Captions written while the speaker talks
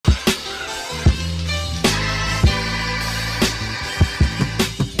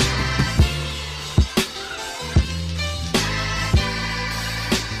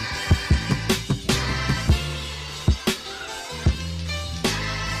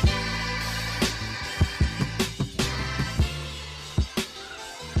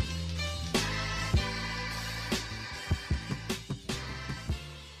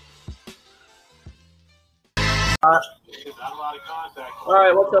not. All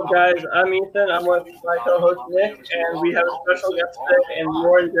right, what's up, guys? I'm Ethan. I'm with my co-host Nick, and we have a special guest today in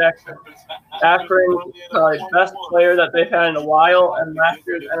Loren Jackson, Akron's probably best player that they've had in a while, and last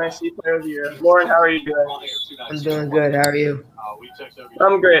year's MAC Player of the Year. Loren, how are you doing? I'm doing good. How are you?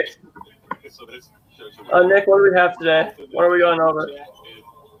 I'm great. Nick, what do we have today? What are we going over?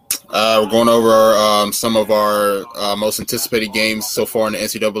 We're going over some of our most anticipated games so far in the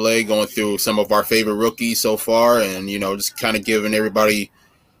NCAA, going through some of our favorite rookies so far, and, just kind of giving everybody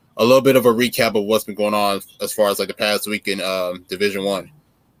a little bit of a recap of what's been going on as far as like the past week in Division I.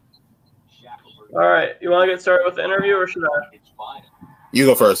 All right. You want to get started with the interview, or should I? You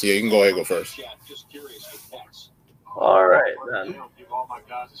go first. Yeah, you can go ahead and go first. All right, then.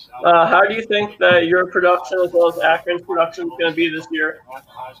 How do you think that your production as well as Akron's production is going to be this year?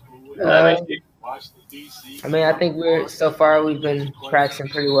 I think we've been practicing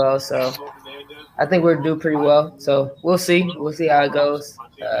pretty well, so I think we're doing pretty well. So we'll see. We'll see how it goes.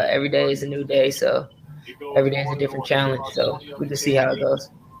 Every day is a new day, so every day is a different challenge. So we'll just see how it goes.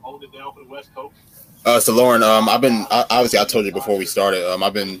 So Loren, I told you before we started,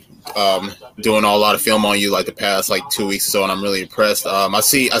 I've been doing a lot of film on you like the past 2 weeks or so, and I'm really impressed. I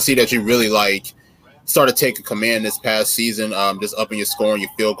see that you really started taking command this past season, just upping your scoring,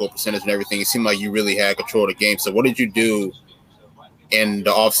 your field goal percentage and everything. It seemed like you really had control of the game. So what did you do in the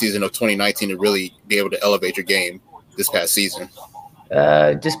offseason of 2019 to really be able to elevate your game this past season?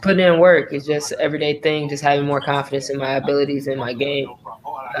 Just putting in work. It's just an everyday thing, just having more confidence in my abilities in my game.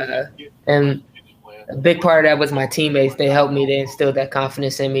 And a big part of that was my teammates. They helped me. They instilled that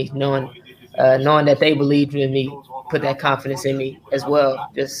confidence in me, knowing that they believed in me, put that confidence in me as well.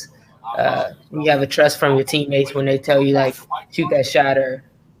 Just you have a trust from your teammates when they tell you, shoot that shot or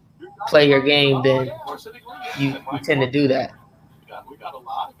play your game, then you tend to do that.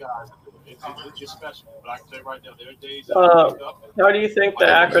 How do you think that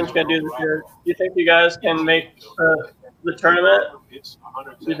Akron's going to do this year? Do you think you guys can make the tournament? Do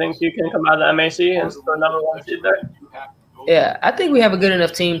you think you can come out of the MAC and the number one seed there? Yeah, I think we have a good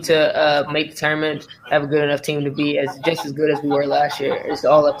enough team to make the tournament, have a good enough team to be just as good as we were last year. It's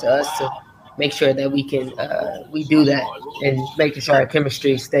all up to us to make sure that we can we do that and making sure our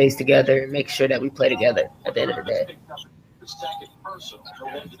chemistry stays together and making sure that we play together at the end of the day.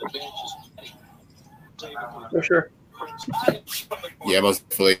 For sure. Yeah, most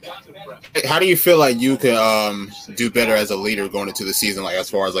definitely. How do you feel like you can do better as a leader going into the season,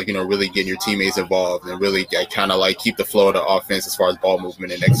 as far as really getting your teammates involved and really kind of keep the flow of the offense as far as ball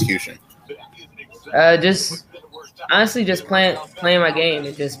movement and execution? Just playing my game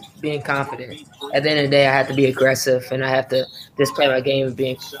and just being confident. At the end of the day, I have to be aggressive and I have to just play my game and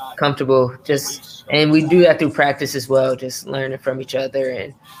being comfortable. And we do that through practice as well, just learning from each other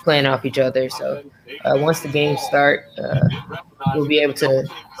and playing off each other. So once the games start, we'll be able to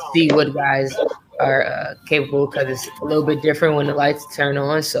see what guys are capable, because it's a little bit different when the lights turn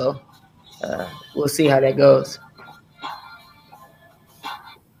on. So we'll see how that goes.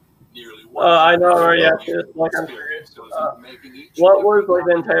 I know I already asked you this, I'm curious. What was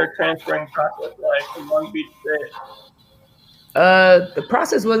the entire transferring process like from Long Beach State? The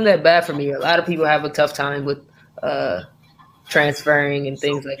process wasn't that bad for me. A lot of people have a tough time with transferring and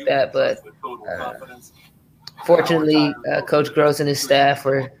things like that, but fortunately, Coach Gross and his staff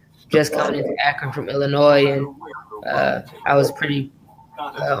were just coming into Akron from Illinois, and I was pretty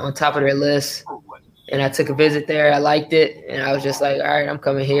on top of their list. And I took a visit there. I liked it, and I was just like, all right, I'm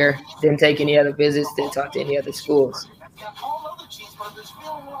coming here. Didn't take any other visits, didn't talk to any other schools.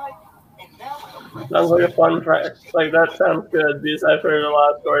 Sounds like a fun practice. That sounds good, because I've heard a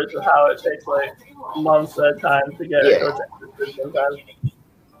lot of stories of how it takes months at a time to get a coach interested sometimes.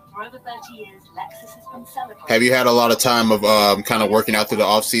 Have you had a lot of time of kind of working out through the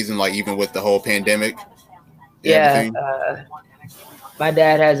off season, even with the whole pandemic? Yeah, my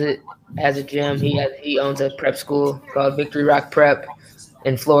dad has a gym. He owns a prep school called Victory Rock Prep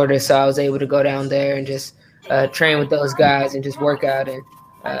in Florida, so I was able to go down there and just train with those guys and just work out. And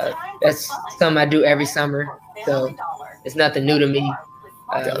that's something I do every summer, so it's nothing new to me.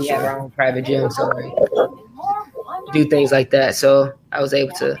 We have our own private gym, so I do things like that. So I was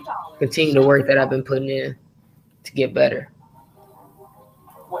able to continue the work that I've been putting in to get better.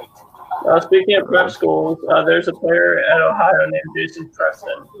 Speaking of prep schools, there's a player at Ohio named Jason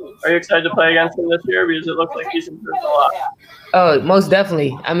Preston. Are you excited to play against him this year? Because it looks like he's improved a lot. Oh, most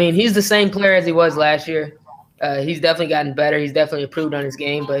definitely. I mean, he's the same player as he was last year. He's definitely gotten better. He's definitely improved on his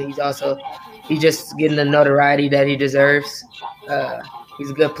game, but he's just getting the notoriety that he deserves.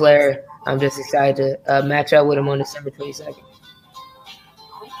 He's a good player. I'm just excited to match up with him on December 22nd.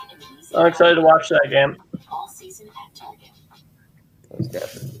 I'm excited to watch that game. Most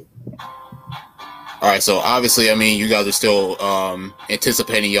definitely. All right, so obviously, I mean, you guys are still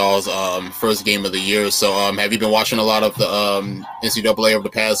anticipating y'all's first game of the year. So, have you been watching a lot of the NCAA over the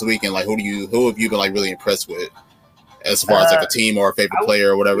past week, and like, who have you been like really impressed with, as far as like a team or a favorite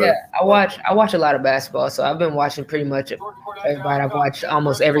player or whatever? Yeah, I watch a lot of basketball, so I've been watching pretty much everybody. I've watched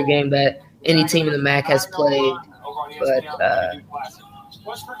almost every game that any team in the MAC has played, but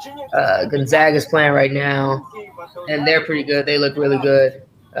Gonzaga's playing right now, and they're pretty good. They look really good.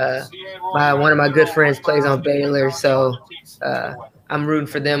 One of my good friends plays on Baylor, so I'm rooting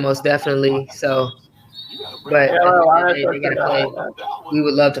for them most definitely. So, but at the end of the day, they gotta play. We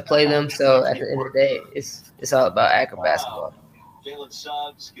would love to play them. So at the end of the day, it's all about Akron basketball.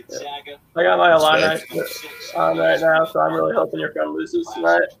 I got my Illini on right now, so I'm really hoping your friend loses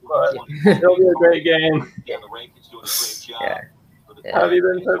tonight. But it'll be a great game. Yeah. How have you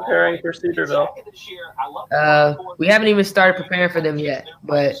been preparing for Cedarville? We haven't even started preparing for them yet,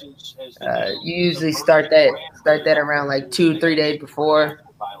 but you usually start that around like 2-3 days before.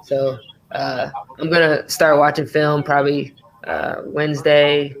 So I'm gonna start watching film probably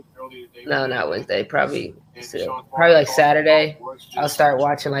Wednesday. No, not Wednesday. Probably like Saturday. I'll start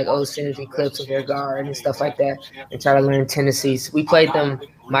watching like old synergy clips of their guard and stuff like that, and try to learn tendencies. We played them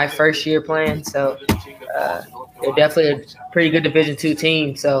my first year playing, so they're definitely a pretty good Division II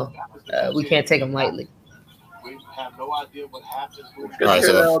team. So we can't take them lightly. That'll be a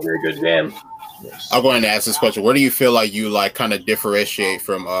good game. I'm going to ask this question: where do you feel like you like kind of differentiate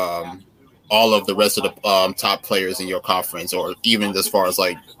from all of the rest of the top players in your conference, or even as far as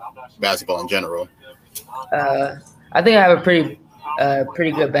like basketball in general? I think I have a pretty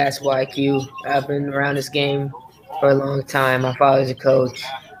good basketball IQ. I've been around this game for a long time. My father's a coach,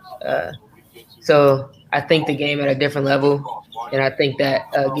 so I think the game at a different level, and I think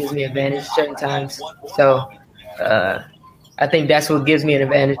that gives me advantage certain times. So I think that's what gives me an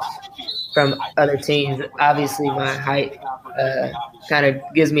advantage from other teams. Obviously, my height kind of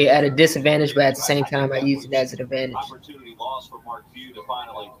gives me at a disadvantage, but at the same time, I use it as an advantage.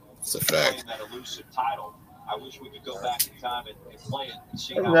 It's a fact. I wish we could go back in time and play it and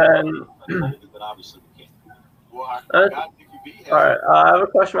see but obviously we can't. All right, I have a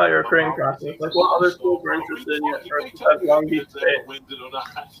question about your recruiting process. Like, what other schools were interested in you at first besides Long Beach State?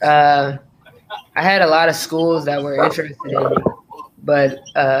 I had a lot of schools that were interested in me, but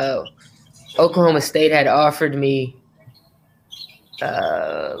Oklahoma State had offered me,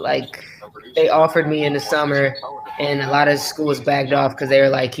 they offered me in the summer, and a lot of schools backed off because they were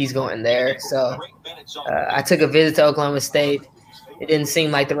like, he's going there. So I took a visit to Oklahoma State. It didn't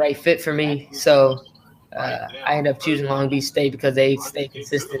seem like the right fit for me, so I ended up choosing Long Beach State because they stayed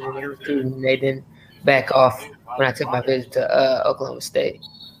consistent in their recruiting, and they didn't back off when I took my visit to Oklahoma State.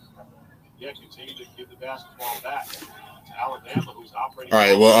 All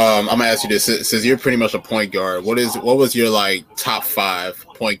right. Well, I'm gonna ask you this: since you're pretty much a point guard, what was your like top 5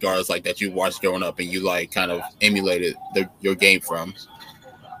 point guards like that you watched growing up and you like kind of emulated your game from?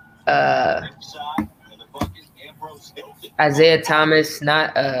 Isaiah Thomas,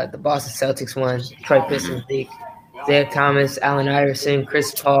 not the Boston Celtics one, Detroit Pistons league. Isaiah Thomas, Allen Iverson,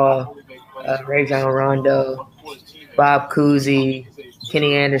 Chris Paul, Rajon Rondo, Bob Cousy,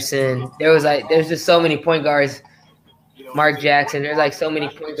 Kenny Anderson. There's just so many point guards. Mark Jackson. There's like so many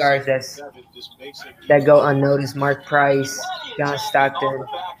point guards that go unnoticed. Mark Price, John Stockton.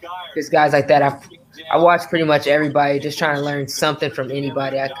 Just guys like that. I watched pretty much everybody, just trying to learn something from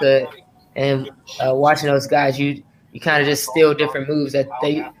anybody I could. And watching those guys, you kind of just steal different moves that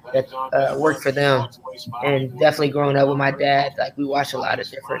work for them. And definitely growing up with my dad, like we watch a lot of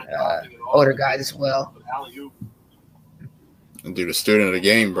different older guys as well. Dude, a student of the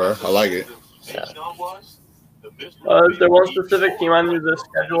game, bro. I like it. Yeah. Is there one specific team on the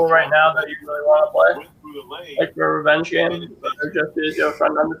schedule right now that you really want to play? Like for a revenge game? Or just is your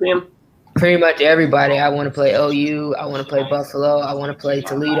friend on the team? Pretty much everybody. I want to play OU. I want to play Buffalo. I want to play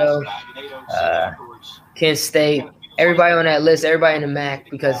Toledo, Kent State. Everybody on that list, everybody in the MAC,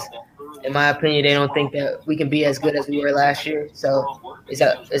 because in my opinion, they don't think that we can be as good as we were last year. So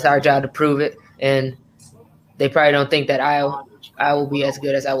it's our job to prove it. And they probably don't think that I will be as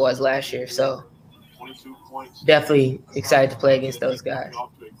good as I was last year. So definitely excited to play against those guys.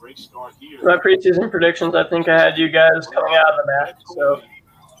 My preseason predictions, I think I had you guys coming out of the MAC, so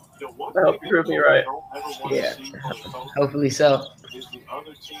I hope you prove me right. Yeah, hopefully so.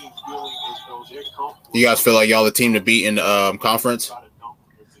 You guys feel like y'all the team to beat in the conference?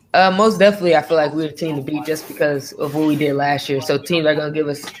 Most definitely, I feel like we're the team to beat just because of what we did last year. So teams are going to give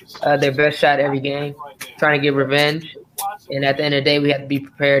us their best shot every game, trying to get revenge. And at the end of the day, we have to be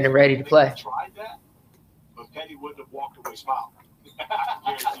prepared and ready to play.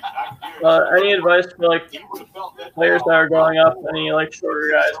 Any advice for like players that are growing up? Any like shorter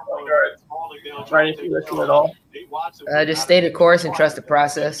guys, point guards, or any position at all? Just stay the course and trust the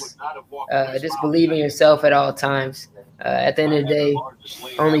process. Just believe in yourself at all times. At the end of the day,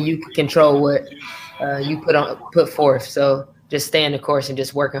 only you can control what you put forth. So just stay in the course and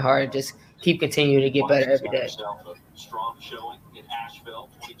just working hard. Just keep continuing to get better every day.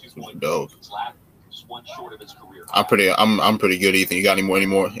 Dope. I'm pretty good, Ethan. You got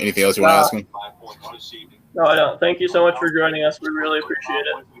anything else you want to ask me? No, I don't. Thank you so much for joining us. We really appreciate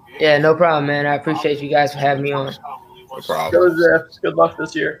it. Yeah, no problem, man. I appreciate you guys for having me on. No problem. Good luck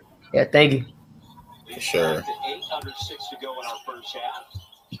this year. Yeah, thank you. For sure.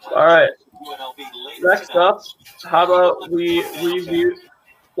 All right. Next up, how about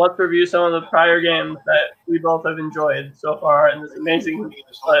let's review some of the prior games that we both have enjoyed so far in this amazing,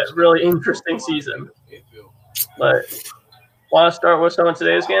 really interesting season. But want to start with some of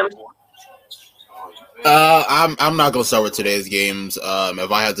today's games? I'm not gonna start with today's games.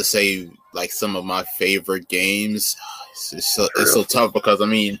 If I had to say like some of my favorite games, it's so tough because I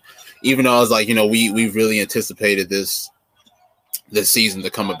mean, even though I was like, we really anticipated this season to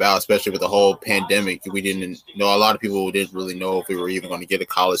come about, especially with the whole pandemic. We didn't know, a lot of people didn't really know if we were even going to get a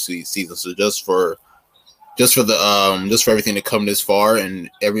college season. So just for everything to come this far and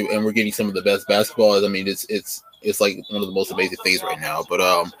we're getting some of the best basketball. I mean, it's like one of the most amazing things right now. But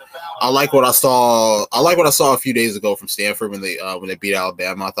I like what I saw. I like what I saw a few days ago from Stanford when they beat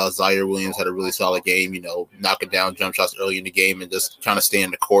Alabama. I thought Zaire Williams had a really solid game. Knocking down jump shots early in the game and just trying to stay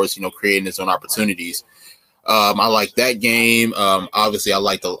in the course. Creating his own opportunities. I like that game. Obviously, I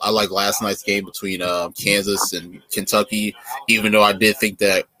like last night's game between Kansas and Kentucky. Even though I did think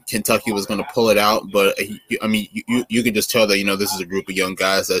that Kentucky was going to pull it out, but I mean, you can just tell that this is a group of young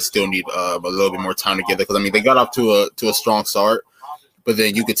guys that still need a little bit more time together. Because I mean, they got off to a strong start, but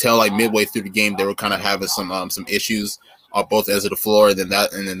then you could tell like midway through the game they were kind of having some issues on both ends of the floor. And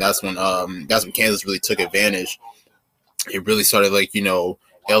then that's when Kansas really took advantage. It really started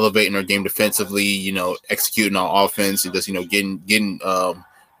elevating our game defensively, executing on offense and just, getting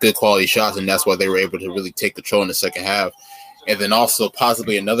good quality shots. And that's why they were able to really take control in the second half. And then also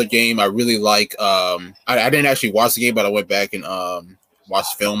possibly another game I really like. I didn't actually watch the game, but I went back and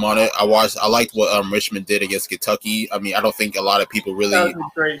watched film on it. I liked what Richmond did against Kentucky. I mean, I don't think a lot of people really. That was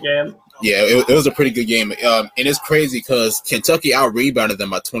a great game. Yeah, it was a pretty good game. And it's crazy because Kentucky out-rebounded them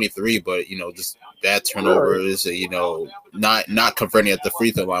by 23, but, just bad turnovers, not converting at the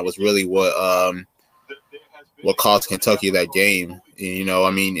free throw line was really what cost Kentucky that game. I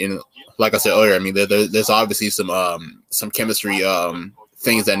mean, like I said earlier, I mean, there's obviously some chemistry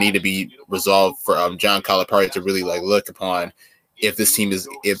things that need to be resolved for John Calipari to really look upon if this team is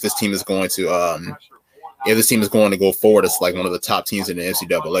going to go forward as like one of the top teams in the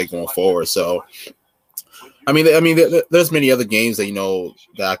NCAA going forward. So, I mean, there's many other games that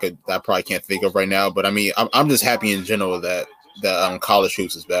that I probably can't think of right now. But I mean, I'm just happy in general that college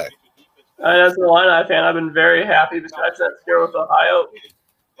hoops is back. As an Illini fan, I've been very happy. Besides that scare with Ohio,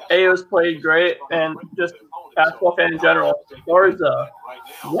 Ayo's played great, and just basketball fan in general, Garza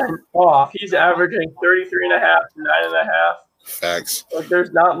went off. He's averaging 33.5 to 9.5. Facts.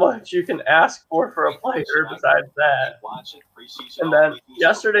 There's not much you can ask for a player besides that. And then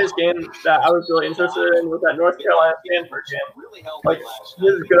yesterday's game that I was really interested in was that North Carolina Stanford game. He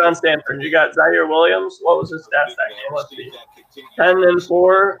was good on Stanford. You got Zaire Williams. What was his stats that game? Let's see. 10 and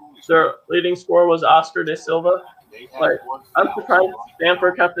 4. Their leading scorer was Oscar De Silva. I'm surprised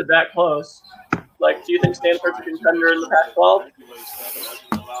Stanford kept it that close. Do you think Stanford's a contender in the Pac-12?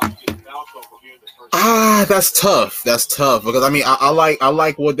 That's tough. Because I mean, I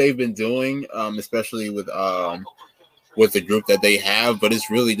like what they've been doing, especially with the group that they have. But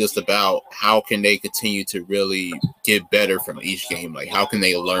it's really just about how can they continue to really get better from each game. How can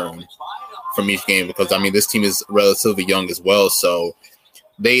they learn from each game? Because I mean, this team is relatively young as well, so.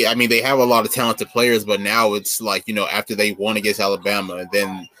 They have a lot of talented players, but now it's after they won against Alabama, and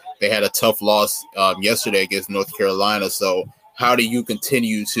then they had a tough loss yesterday against North Carolina. So how do you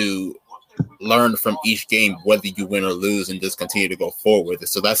continue to learn from each game, whether you win or lose, and just continue to go forward with it?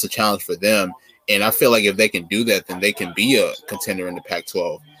 So that's a challenge for them. And I feel like if they can do that, then they can be a contender in the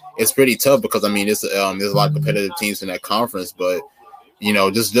Pac-12. It's pretty tough because, I mean, there's a lot of competitive teams in that conference, but,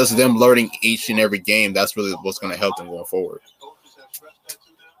 just them learning each and every game, that's really what's going to help them going forward.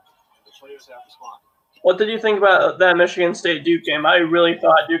 What did you think about that Michigan State Duke game? I really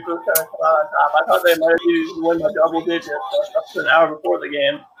thought Duke was going to come out on top. I thought they might have won by double digits up to an hour before the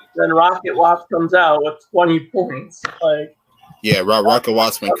game. Then Rocket Watts comes out with 20 points. Yeah, Rocket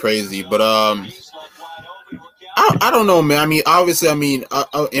Watts went crazy, but I I don't know, man. I mean, obviously, in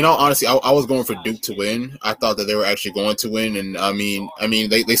all honesty, I was going for Duke to win. I thought that they were actually going to win, and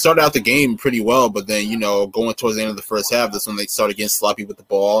they started out the game pretty well, but then going towards the end of the first half, that's when they started getting sloppy with the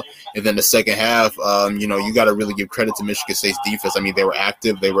ball, and then the second half, you got to really give credit to Michigan State's defense. I mean, they were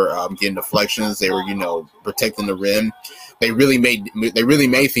active, they were getting deflections, they were protecting the rim. They really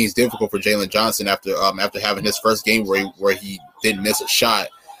made things difficult for Jalen Johnson after having his first game where he didn't miss a shot.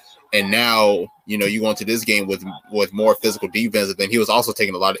 And now, you go into this game with more physical defense, and then he was also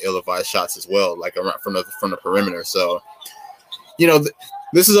taking a lot of ill-advised shots as well, like from the perimeter. So,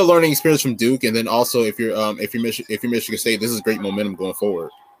 this is a learning experience from Duke, and then also if you're Michigan State, this is great momentum going forward.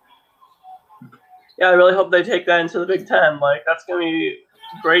 Yeah, I really hope they take that into the Big Ten. Like, that's going to be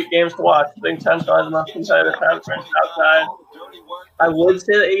great games to watch. The Big Ten's probably the most competitive conference outside. I would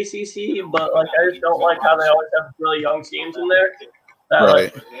say the ACC, but I just don't like how they always have really young teams in there.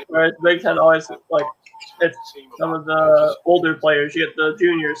 Right. Whereas Big Ten always it's some of the older players. You get the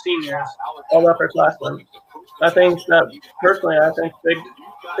juniors, seniors, all the upperclassmen. I think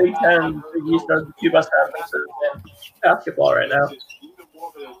Big Ten, Big East are the two best conferences in basketball right now.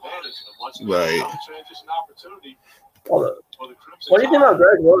 Right. What do you think about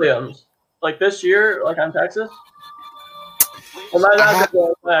Greg Williams? Like this year, on Texas?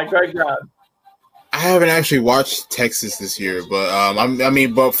 Greg Brown. I haven't actually watched Texas this year, but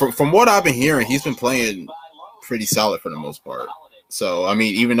from what I've been hearing, he's been playing pretty solid for the most part. So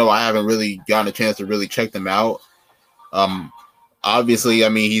even though I haven't really gotten a chance to really check them out, obviously,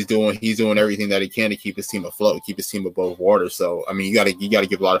 he's doing everything that he can to keep his team afloat, keep his team above water. So you got to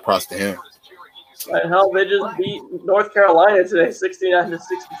give a lot of props to him. And hell, they just beat North Carolina today, 69-67.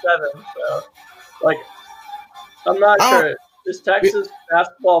 So, I'm not sure. Is Texas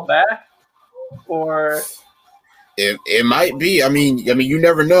basketball back? Or it might be. You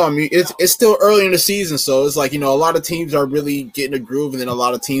never know. It's still early in the season, so it's a lot of teams are really getting a groove, and then a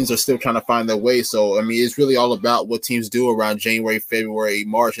lot of teams are still trying to find their way. So it's really all about what teams do around January, February,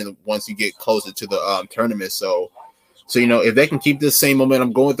 March, and once you get closer to the tournament. So if they can keep this same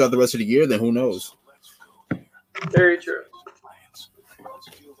momentum going throughout the rest of the year, then who knows? Very true.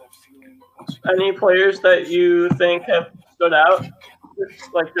 Any players that you think have stood out?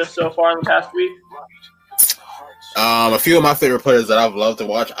 Just so far in the past week? A few of my favorite players that I've loved to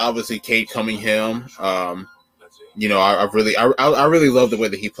watch, obviously Cade Cunningham. I really love the way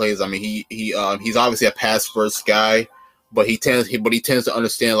that he plays. He's obviously a pass first guy, but he tends to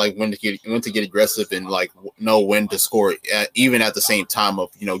understand when to get aggressive and know when to score, even at the same time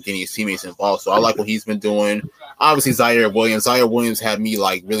of getting his teammates involved. So I like what he's been doing. Obviously Zaire Williams had me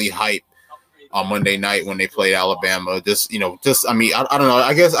really hyped on Monday night when they played Alabama. I don't know.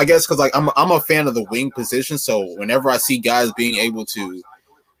 I guess because I'm a fan of the wing position. So whenever I see guys being able to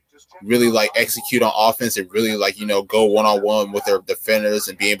really execute on offense and really go one-on-one with their defenders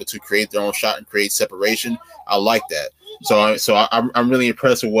and be able to create their own shot and create separation, I like that. So I'm really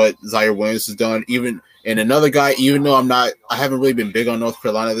impressed with what Zaire Williams has done. And another guy, even though I haven't really been big on North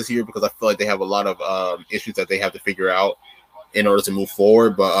Carolina this year because I feel like they have a lot of issues that they have to figure out in order to move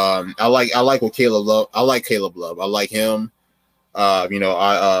forward. But I like what Caleb Love. I like Caleb Love. I like him. I've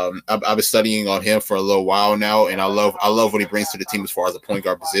been studying on him for a little while now, and I love what he brings to the team as far as the point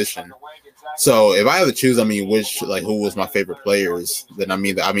guard position. So if I have to choose, who was my favorite players, then I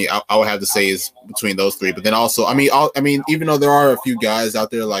would have to say is between those three. But then also, even though there are a few guys out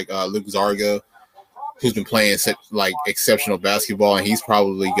there like Luke Zarga, who's been playing exceptional basketball, and he's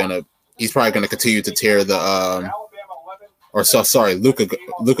probably gonna continue to tear the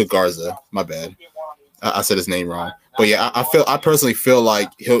Luka Garza. My bad, I said his name wrong. But yeah, I personally feel like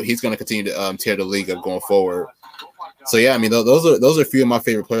he's going to continue to tear the league up going forward. So yeah, those are a few of my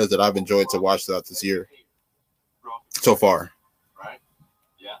favorite players that I've enjoyed to watch throughout this year so far.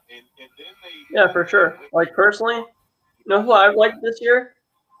 Yeah, for sure. Personally, you know who I've liked this year?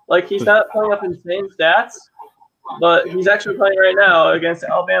 He's not putting up insane stats, but he's actually playing right now against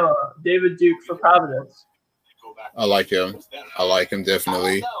Alabama. David Duke for Providence. I like him.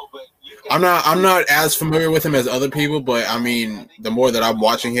 Definitely. I'm not as familiar with him as other people, but the more that I'm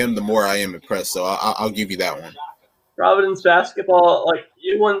watching him, the more I am impressed. So I'll give you that one. Providence basketball,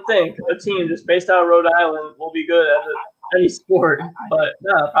 you wouldn't think a team just based out of Rhode Island will be good at any sport, but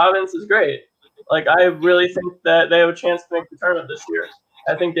no, Providence is great. I really think that they have a chance to make the tournament this year.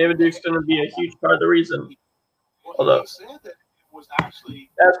 I think David Duke's going to be a huge part of the reason. Although, as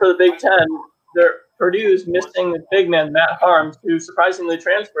for the Big Ten, Purdue's missing the big man, Matt Harms, who surprisingly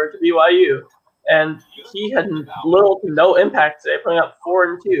transferred to BYU. And he had little to no impact today, putting up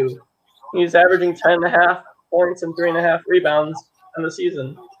 4 and 2. He's averaging 10.5 points and 3.5 rebounds in the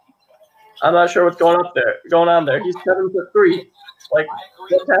season. I'm not sure what's going on there. He's 7'3". Like,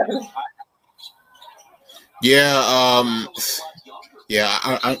 what's happening? Yeah, yeah.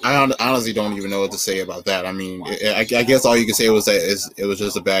 I honestly don't even know what to say about that. I mean, I guess all you can say was that it was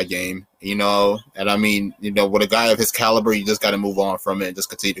just a bad game, you know. And I mean, you know, with a guy of his caliber, you just got to move on from it and just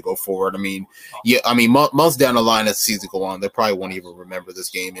continue to go forward. I mean, yeah. I mean, months down the line as the season go on, they probably won't even remember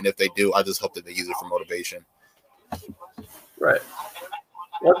this game. And if they do, I just hope that they use it for motivation. Right.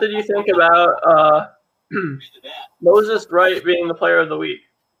 What did you think about Moses Wright being the player of the week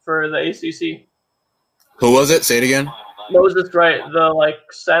for the ACC? Who was it? Say it again. Moses Wright, the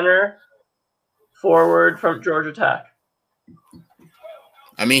center forward from Georgia Tech.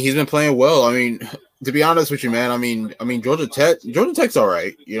 I mean, he's been playing well. I mean, to be honest with you, man, I mean, Georgia Tech's all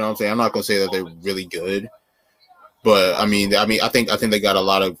right. You know what I'm saying? I'm not gonna say that they're really good, but I think they got a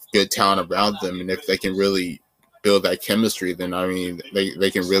lot of good talent around them, and if they can really build that chemistry, then I mean, they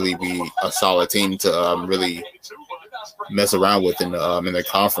can really be a solid team to really mess around with in the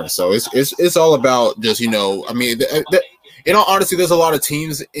conference. So it's all about just, you know, I mean, in all honesty, there's a lot of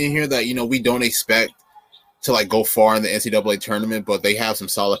teams in here that, you know, we don't expect to go far in the NCAA tournament, but they have some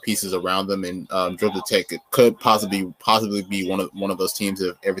solid pieces around them, and Georgia Tech could possibly be one of those teams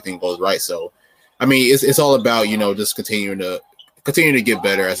if everything goes right. So, I mean, it's all about, you know, just continuing to get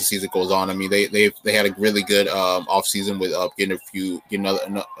better as the season goes on. I mean, they had a really good off season with getting a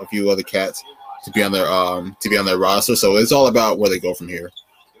few other cats to be on their roster. So it's all about where they go from here.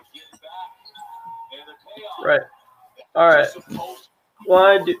 Right. All right.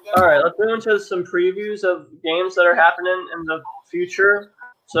 All right. Let's move into some previews of games that are happening in the future.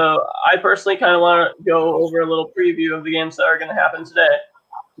 So I personally kind of want to go over a little preview of the games that are going to happen today.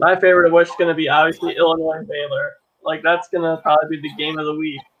 My favorite of which is going to be obviously Illinois and Baylor. That's going to probably be the game of the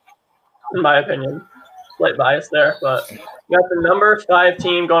week, in my opinion. Slight bias there, but you got the number 5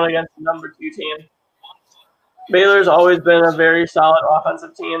 team going against the number 2 team. Baylor's always been a very solid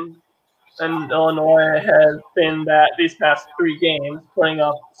offensive team, and Illinois has been that these past 3 games, putting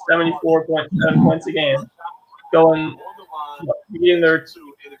up 74.7 points a game, beating their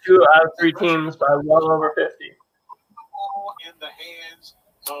 2 out of 3 teams by well over 50.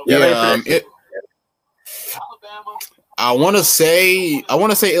 I want to say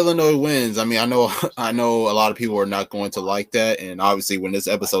Illinois wins. I mean, I know a lot of people are not going to like that, and obviously when this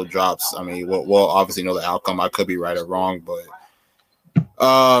episode drops, I mean, we'll obviously know the outcome. I could be right or wrong, but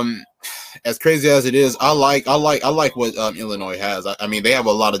as crazy as it is, I like what Illinois has. I mean, they have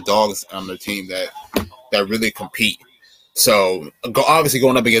a lot of dogs on their team that really compete. So obviously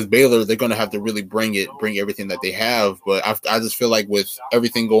going up against Baylor, they're going to have to really bring everything that they have. But I just feel like with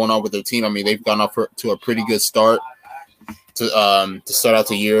everything going on with their team, I mean, they've gone off to a pretty good start to start out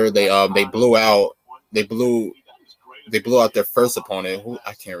the year. They blew out their first opponent. Who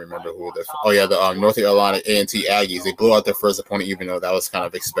I can't remember who the North Carolina A&T Aggies. They blew out their first opponent, even though that was kind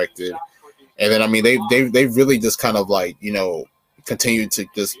of expected. And then I mean they really just kind of continued to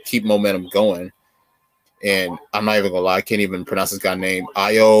just keep momentum going. And I'm not even gonna lie, I can't even pronounce this guy's name.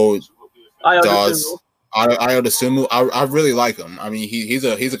 Ayo Dosunmu. I really like him. I mean, he's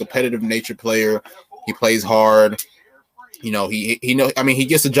a competitive nature player. He plays hard. You know, he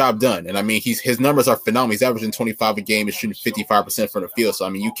gets the job done. And I mean, his numbers are phenomenal. He's averaging 25 a game and shooting 55% from the field. So I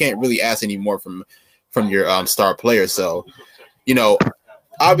mean, you can't really ask any more from your star player. So, you know,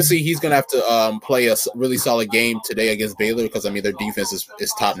 obviously he's gonna have to play a really solid game today against Baylor because I mean their defense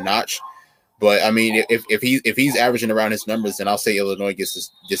is top notch. But I mean, if he's averaging around his numbers, then I'll say Illinois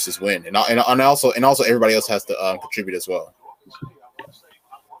gets this win, and also everybody else has to contribute as well.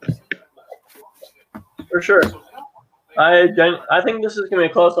 For sure, I think this is gonna be a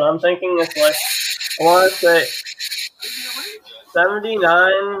close one. I'm thinking it's I want to say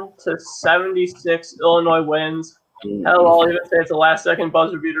 79-76 Illinois wins. Hell, I'll even say it's a last-second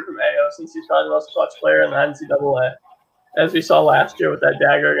buzzer beater from Ayo since he's probably the most clutch player in the NCAA, as we saw last year with that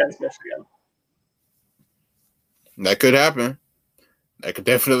dagger against Michigan. That could happen. That could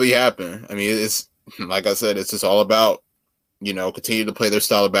definitely happen. I mean, it's like I said, it's just all about, you know, continue to play their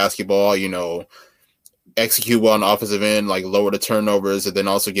style of basketball, you know, execute well on the offensive end, lower the turnovers, and then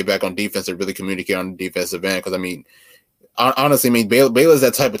also get back on defense and really communicate on the defensive end. Because, I mean, honestly, I mean, Baylor's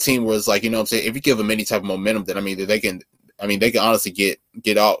that type of team where it's you know what I'm saying, if you give them any type of momentum, then, I mean, they can honestly get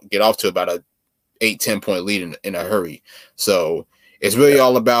off to about a 8-10 point lead in a hurry. So it's really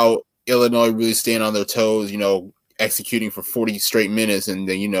all about Illinois really staying on their toes, you know, executing for 40 straight minutes, and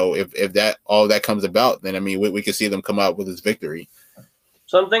then, you know, if that all that comes about, then I mean we could see them come out with this victory.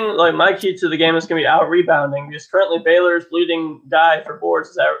 Something my key to the game is going to be out rebounding, because currently Baylor's leading guy for boards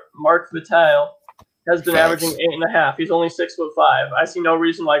is Mark Vitale, has been averaging 8.5. He's only 6'5". I see no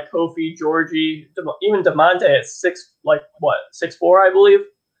reason why Kofi, Georgie, even Demonte at 6'4", I believe.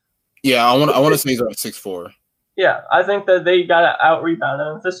 Yeah, I want to say he's at 6'4". Yeah, I think that they got to out-rebound.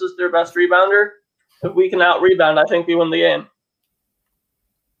 And if this is their best rebounder, if we can out-rebound, I think we win the game.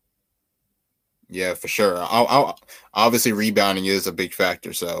 Yeah, for sure. Obviously, rebounding is a big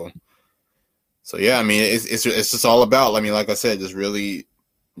factor. So yeah, I mean, it's just all about. I mean, like I said, just really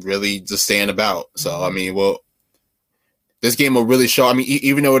just staying about. So I mean, well, this game will really show. I mean,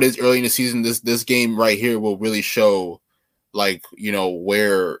 even though it is early in the season, this game right here will really show, like, you know,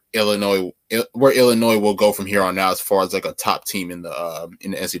 where Illinois will go from here on out as far as like a top team in the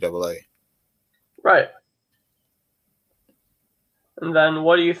NCAA. Right. And then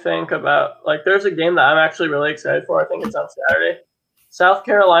what do you think about, like, there's a game that I'm actually really excited for. I think it's on Saturday. South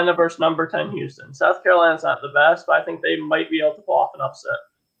Carolina versus number 10 Houston. South Carolina's not the best, but I think they might be able to pull off an upset.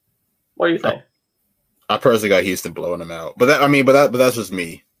 What do you think? I personally got Houston blowing them out. But that's just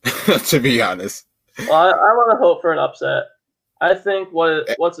me, to be honest. Well, I want to hope for an upset. I think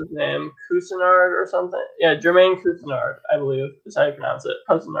what's his name? Cousinard or something? Yeah, Jermaine Cousinard, I believe is how you pronounce it.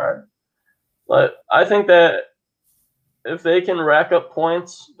 Cousinard. But I think that if they can rack up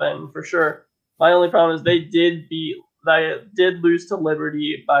points, then for sure. My only problem is they did lose to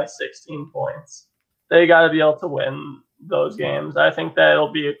Liberty by 16 points. They got to be able to win those games. I think that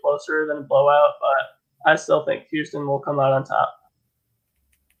it'll be closer than a blowout, but I still think Houston will come out on top.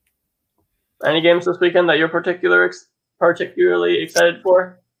 Any games this weekend that you're particularly excited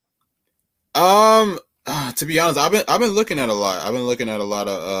for? To be honest, I've been looking at a lot. I've been looking at a lot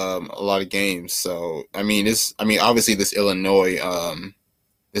of games. So I mean, obviously this Illinois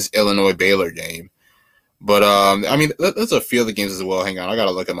Baylor game, but I mean, there's a few other games as well. Hang on, I gotta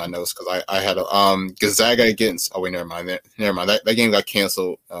look at my notes because I had Gonzaga against. Oh wait, never mind. That game got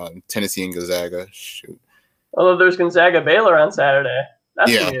canceled. Tennessee and Gonzaga. Shoot. Although there's Gonzaga Baylor on Saturday.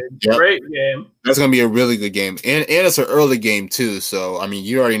 That's gonna be a great game. That's gonna be a really good game, and it's an early game too. So I mean,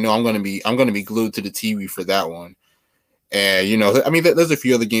 you already know I'm gonna be glued to the TV for that one. And you know, I mean, there's a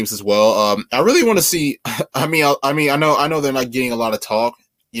few other games as well. I really want to see. I know they're not getting a lot of talk,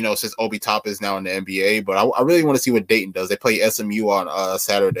 you know, since Obi Toppin is now in the NBA. But I really want to see what Dayton does. They play SMU on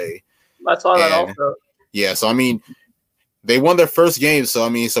Saturday. I saw that also. Yeah, so I mean, they won their first game. So I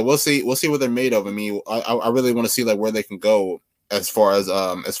mean, so we'll see what they're made of. I mean, I really want to see like where they can go. As far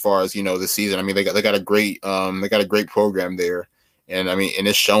as you know, this season, I mean, they got a great program there, and I mean, and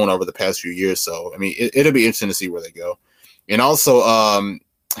it's shown over the past few years. So I mean, it'll be interesting to see where they go, and also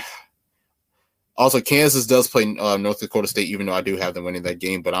Kansas does play North Dakota State, even though I do have them winning that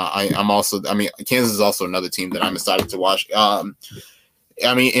game. But I'm also, I mean, Kansas is also another team that I'm excited to watch. I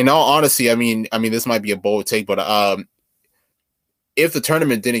mean, in all honesty, I mean, this might be a bold take, but if the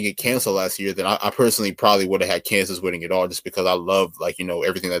tournament didn't get canceled last year, then I personally probably would have had Kansas winning it all, just because I love, like, you know,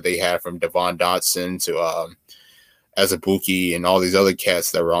 everything that they had from Devon Dotson to Azubuike and all these other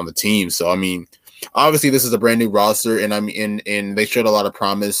cats that were on the team. So I mean, obviously this is a brand new roster, and I mean, and they showed a lot of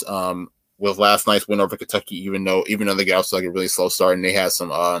promise with last night's win over Kentucky, even though they got off to like a really slow start, and they had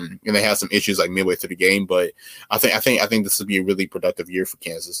some issues like midway through the game. But I think this will be a really productive year for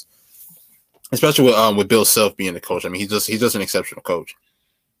Kansas. Especially with Bill Self being the coach. I mean, he's just an exceptional coach.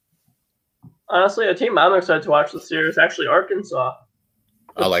 Honestly, a team I'm excited to watch this year is actually Arkansas.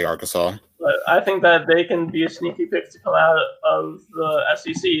 I like Arkansas. But I think that they can be a sneaky pick to come out of the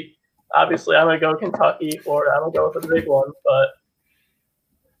SEC. Obviously, I'm going to go Kentucky, Florida. I'm going to go with the big one. But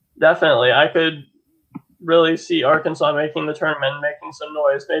definitely, I could really see Arkansas making the tournament, making some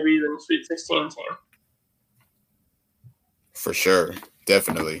noise, maybe even a Sweet 16 team. For sure.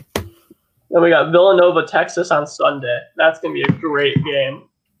 Definitely. Then we got Villanova, Texas on Sunday. That's going to be a great game.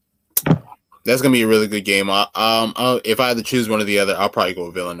 That's going to be a really good game. If I had to choose one or the other, I'll probably go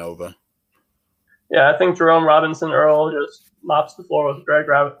with Villanova. Yeah, I think Jerome Robinson Earl just mops the floor with Greg,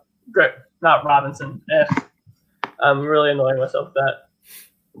 not Robinson. I'm really annoying myself with that.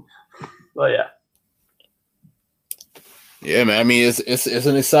 But yeah. Yeah, man. I mean, it's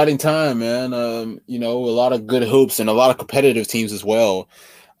an exciting time, man. You know, a lot of good hoops and a lot of competitive teams as well.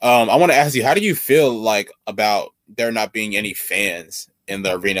 I want to ask you, how do you feel like about there not being any fans in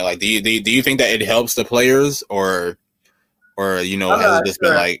the arena? Like, do you think that it helps the players, or you know, has it just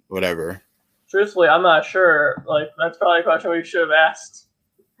been like whatever? Truthfully, I'm not sure. Like, that's probably a question we should have asked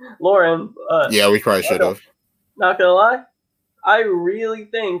Loren. Yeah, we probably should have. Not gonna lie, I really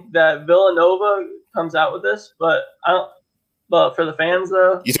think that Villanova comes out with this, but I don't. But for the fans,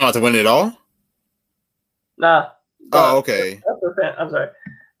 though, you don't have to win it all. Nah. Oh, okay. I'm sorry.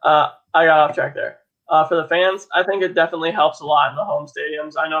 I got off track there. For the fans, I think it definitely helps a lot in the home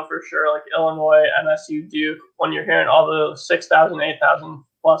stadiums. I know for sure, like Illinois, MSU, Duke, when you're hearing all the 6,000, 8,000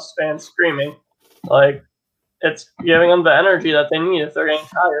 plus fans screaming, like it's giving them the energy that they need if they're getting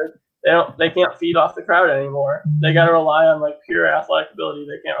tired. They can't feed off the crowd anymore. They got to rely on like pure athletic ability.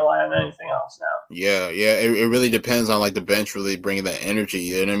 They can't rely on anything else now. Yeah. It really depends on like the bench really bringing that energy.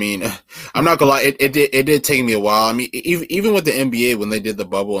 You know what I mean? I'm not gonna lie. It did take me a while. I mean, even with the NBA when they did the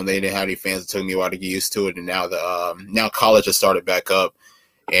bubble and they didn't have any fans, it took me a while to get used to it. And now now college has started back up,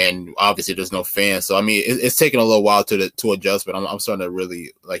 and obviously there's no fans. So I mean, it's taken a little while to adjust, but I'm starting to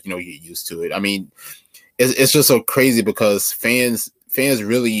really like get used to it. I mean, it's just so crazy because fans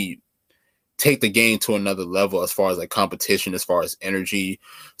really take the game to another level as far as like competition, as far as energy.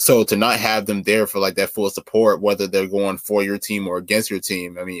 So to not have them there for like that full support, whether they're going for your team or against your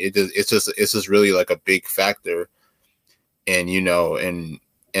team, I mean, it's just really like a big factor. And in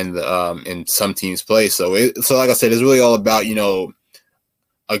some teams play. So like I said, it's really all about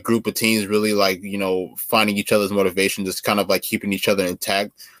a group of teams really like finding each other's motivation, just kind of like keeping each other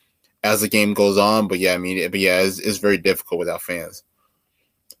intact as the game goes on. But yeah, I mean, it's very difficult without fans.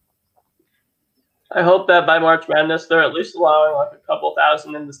 I hope that by March Madness, they're at least allowing like a couple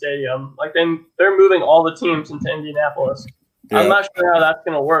thousand in the stadium. Like they're moving all the teams into Indianapolis. Yeah. I'm not sure how that's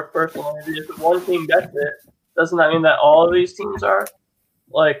going to work personally. Because if one team gets it, doesn't that mean that all of these teams are?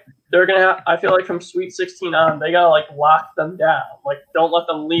 Like they're going to have, I feel like from Sweet 16 on, they got to like lock them down. Like don't let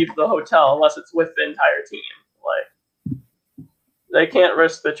them leave the hotel unless it's with the entire team. Like they can't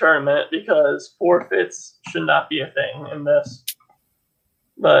risk the tournament because forfeits should not be a thing in this.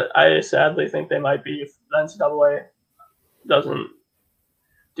 But I sadly think they might be if the NCAA doesn't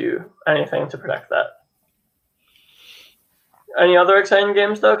do anything to protect that. Any other exciting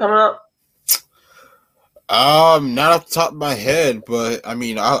games though coming up? Not off the top of my head, but I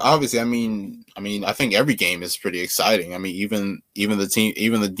mean, obviously, I mean, I think every game is pretty exciting. I mean, even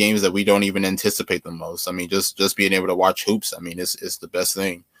the games that we don't even anticipate the most. I mean, just being able to watch hoops. I mean, it's the best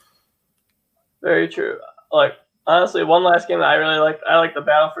thing. Very true. Like. Honestly, one last game that I really liked. I like the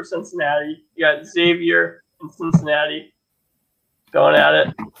battle for Cincinnati. You got Xavier and Cincinnati going at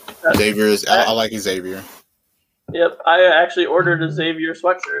it. Xavier's. I like Xavier. Yep, I actually ordered a Xavier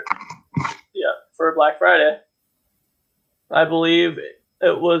sweatshirt. Yeah, for Black Friday. I believe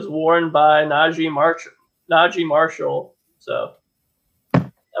it was worn by Najee Marshall. So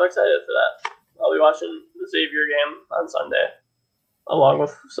I'm excited for that. I'll be watching the Xavier game on Sunday, along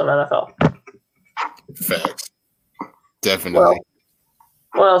with some NFL. Facts. Definitely. Well,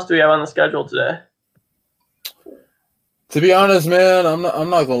 what else do we have on the schedule today? To be honest, man, I'm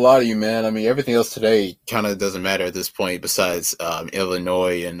not gonna lie to you, man. I mean, everything else today kind of doesn't matter at this point, besides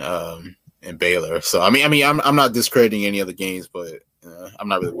Illinois and Baylor. So I mean, I'm not discrediting any other games, but I'm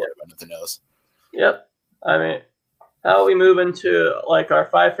not really worried about nothing else. Yep. I mean, how we move into like our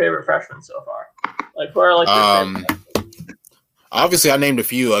 5 favorite freshmen so far? Like, who are like? Obviously, I named a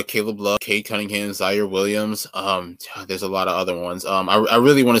few: Caleb Love, Cade Cunningham, Zaire Williams. There's a lot of other ones. I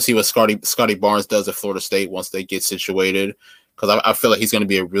really want to see what Scotty Barnes does at Florida State once they get situated, because I feel like he's going to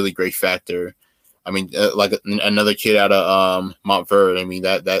be a really great factor. I mean, like another kid out of Montverde. I mean,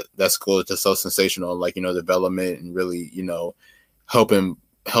 that school is just so sensational. Like development and really helping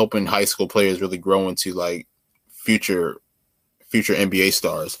high school players really grow into like future NBA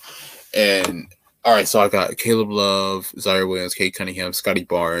stars. And all right, so I got Caleb Love, Zaire Williams, Cade Cunningham, Scotty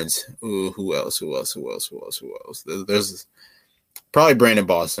Barnes. Ooh, who else? There's probably Brandon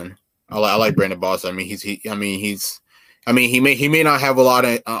Boston. I like Brandon Boston. I mean, he may not have a lot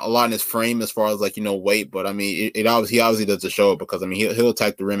in his frame as far as like weight, but I mean, he obviously does the show because I mean he'll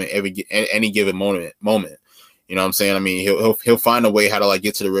attack the rim at any given moment. You know what I'm saying? I mean, he'll find a way how to like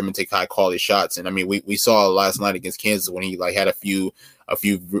get to the rim and take high quality shots. And I mean, we saw last night against Kansas when he like had a few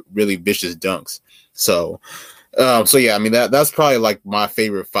really vicious dunks. So yeah, I mean that's probably like my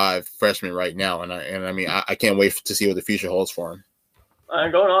favorite 5 freshmen right now, and I mean I can't wait to see what the future holds for him.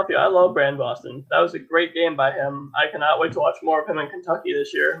 Going off you, I love Brandon Boston. That was a great game by him. I cannot wait to watch more of him in Kentucky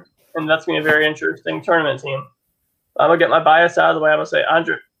this year, and that's gonna be a very interesting tournament team. I'm gonna get my bias out of the way. I'm gonna say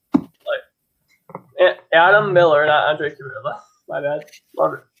Adam Miller, not Andre Carrillo. My bad.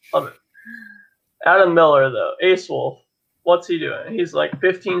 Love it. Adam Miller though, Ace Wolf. What's he doing? He's like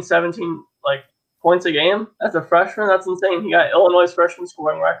 15, 17 like points a game. As a freshman, that's insane. He got Illinois' freshman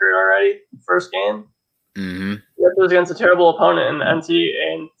scoring record already. First game. Mm-hmm. It was against a terrible opponent in the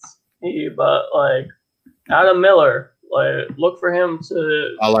NCAA, but like Adam Miller, like look for him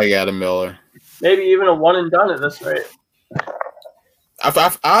to. I like Adam Miller. Maybe even a one and done at this rate.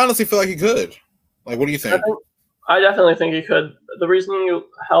 I honestly feel like he could. Like, what do you think? I definitely think he could. The reason he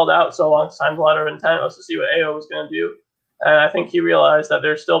held out so long, signed a letter of intent, was to see what AO was going to do. And I think he realized that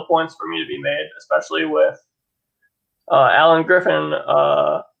there's still points for me to be made, especially with Alan Griffin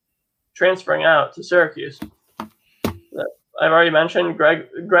transferring out to Syracuse. I've already mentioned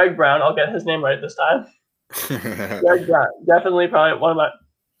Greg Brown. I'll get his name right this time. Greg Brown, definitely probably one of my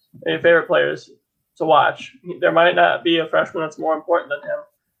favorite players to watch. There might not be a freshman that's more important than him.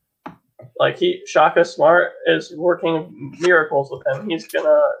 Like Shaka Smart is working miracles with him. He's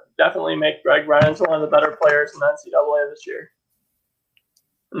gonna definitely make Greg Brown into one of the better players in the NCAA this year.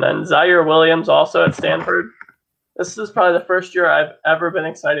 And then Zaire Williams also at Stanford. This is probably the first year I've ever been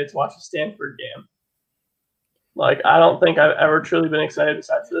excited to watch a Stanford game. Like, I don't think I've ever truly been excited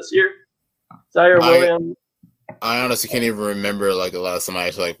besides this year. Zaire Williams. I honestly can't even remember like the last time I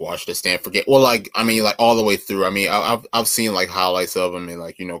actually like watched a Stanford game. Well, like I mean, like all the way through. I mean, I've seen like highlights of them and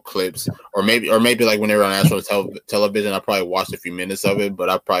like clips, or maybe like when they were on national television, I probably watched a few minutes of it, but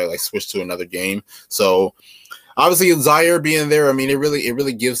I probably like switched to another game. So obviously Zaire being there, I mean, it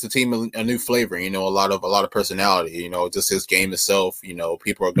really gives the team a new flavor. A lot of personality. Just his game itself.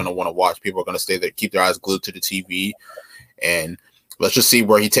 People are gonna want to watch. People are gonna stay there, keep their eyes glued to the TV, and let's just see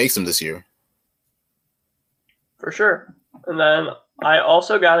where he takes them this year. For sure. And then I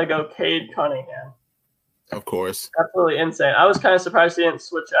also got to go Cade Cunningham. Of course. Absolutely insane. I was kind of surprised he didn't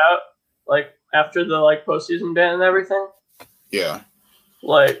switch out, like, after the, like, postseason ban and everything. Yeah.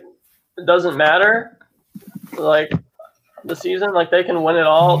 Like, it doesn't matter. Like, the season, like, they can win it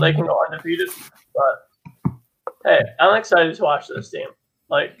all. They can go undefeated. But, hey, I'm excited to watch this team.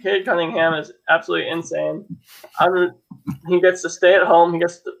 Like, Cade Cunningham is absolutely insane. He gets to stay at home.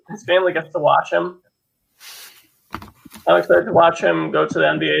 His family gets to watch him. I'm excited to watch him go to the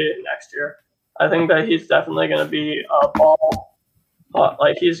NBA next year. I think that he's definitely going to be a ball.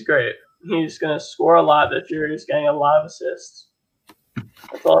 Like, he's great. He's going to score a lot this year. He's getting a lot of assists.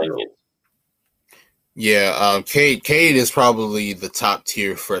 That's all he needs. Yeah, Cade is probably the top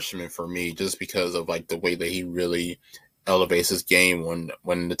tier freshman for me, just because of like the way that he really elevates his game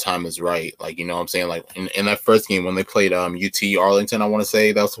when the time is right. Like, what I'm saying? Like in that first game when they played UT Arlington, I want to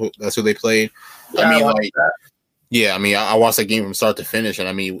say that's who they played. Yeah, I mean, like. That. Yeah, I mean, I watched that game from start to finish, and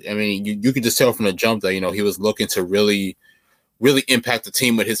I mean, you could just tell from the jump that he was looking to really, really impact the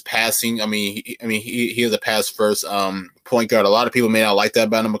team with his passing. I mean, he is a pass first point guard. A lot of people may not like that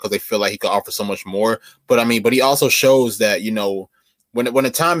about him because they feel like he could offer so much more. But he also shows that when the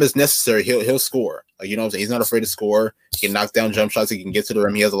time is necessary, he'll score. Like, what I'm saying? He's not afraid to score. He can knock down jump shots. He can get to the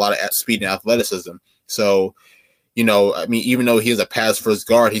rim. He has a lot of speed and athleticism. So. I mean, even though he is a pass first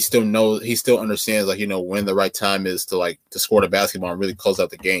guard, he still understands like, when the right time is to score the basketball and really close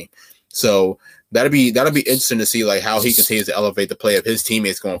out the game. So that'll be interesting to see like how he continues to elevate the play of his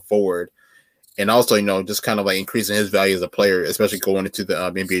teammates going forward. And also, just kind of like increasing his value as a player, especially going into the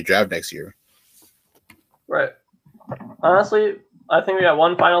NBA draft next year. Right. Honestly, I think we got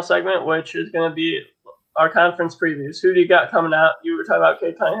one final segment, which is going to be our conference previews. Who do you got coming out? You were talking about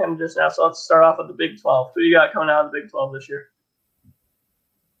Cade Cunningham just now, so let's start off with the Big 12. Who do you got coming out of the Big 12 this year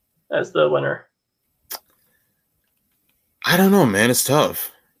as the winner? I don't know, man. It's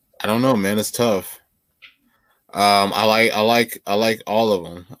tough. I like all of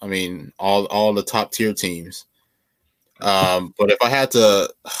them. I mean, all the top tier teams. But if I had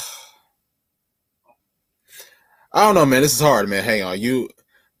to, I don't know, man. This is hard, man. Hang on,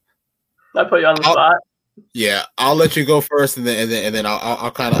 I put you on the spot. Yeah, I'll let you go first, and then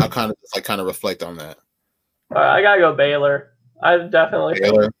I'll kind of reflect on that. All right, I gotta go Baylor. I definitely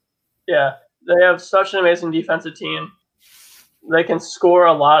Baylor. Yeah, they have such an amazing defensive team. They can score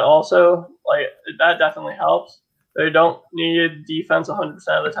a lot, also. Like, that definitely helps. They don't need defense 100%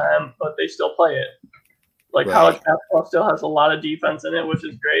 of the time, but they still play it. Like, right. College basketball still has a lot of defense in it, which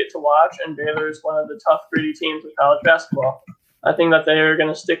is great to watch. And Baylor is one of the tough, gritty teams in college basketball. I think that they are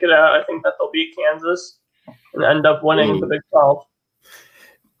going to stick it out. I think that they'll beat Kansas and end up winning the Big 12.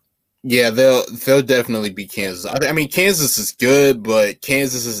 Yeah, they'll definitely beat Kansas. I mean, Kansas is good, but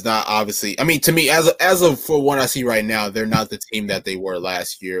Kansas is not obviously. I mean, to me, as of for what I see right now, they're not the team that they were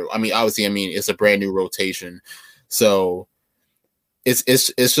last year. I mean, obviously, it's a brand new rotation, so it's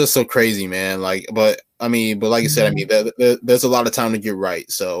just so crazy, man. Like, but like you said, I mean, there's a lot of time to get right.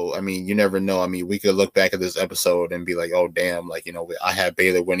 So, I mean, you never know. I mean, we could look back at this episode and be like, oh damn, like, I had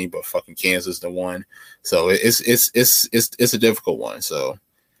Baylor winning, but fucking Kansas the one. So it's a difficult one. So.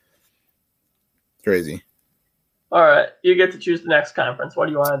 Crazy. All right. You get to choose the next conference. What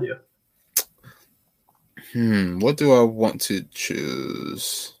do you want to do? What do I want to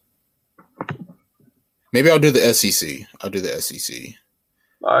choose? Maybe I'll do the SEC. I'll do the SEC.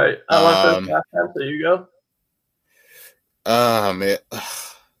 All right. I want to last time, so you go. Man.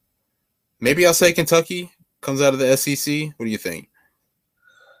 Maybe I'll say Kentucky comes out of the SEC. What do you think?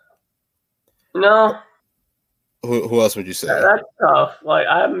 No. Who else would you say? That's tough. Like,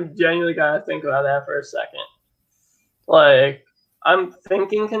 I'm genuinely gotta think about that for a second. Like, I'm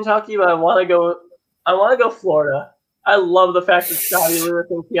thinking Kentucky, but I want to go Florida. I love the fact that Scotty Lewis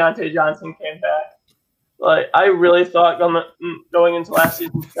and Keontae Johnson came back. Like, I really thought going into last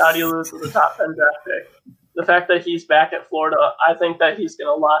season, Scotty Lewis was a top 10 draft pick. The fact that he's back at Florida, I think that he's going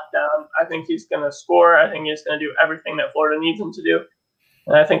to lock down. I think he's going to score. I think he's going to do everything that Florida needs him to do.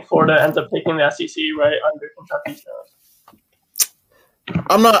 And I think Florida ends up taking the SEC right under Kentucky's nose.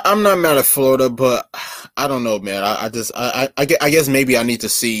 I'm not mad at Florida, but I don't know, man. I guess maybe I need to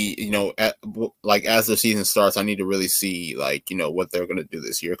see, as the season starts, I need to really see what they're going to do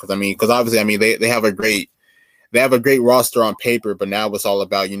this year. Because obviously, they have a great roster on paper, but now it's all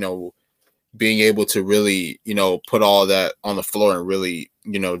about being able to really put all that on the floor and really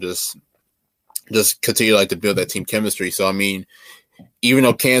just continue to build that team chemistry. So even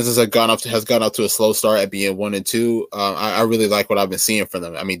though Kansas has gone up to a slow start at being 1-2, I really like what I've been seeing from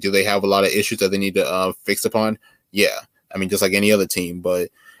them. Do they have a lot of issues that they need to fix upon? Yeah, just like any other team. But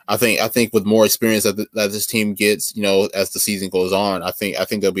I think with more experience that this team gets, as the season goes on, I think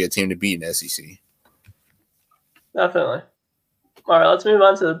they'll be a team to beat in the SEC. Definitely. All right, let's move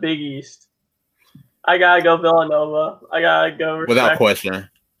on to the Big East. I gotta go Villanova. I gotta go without question.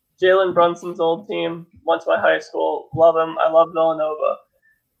 Jalen Brunson's old team. Went to my high school. Love him. I love Villanova.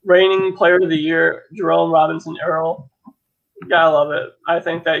 Reigning player of the year, Jerome Robinson-Earl. Gotta love it. I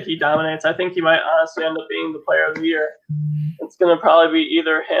think that he dominates. I think he might honestly end up being the player of the year. It's going to probably be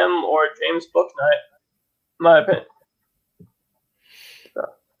either him or James Bouknight, in my opinion. So.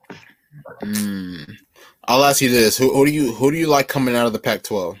 I'll ask you this: Who do you like coming out of the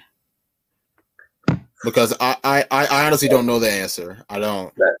Pac-12? Because I honestly don't know the answer. I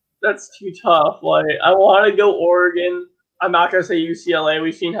don't. That's too tough. Like, I want to go Oregon. I'm not gonna say UCLA.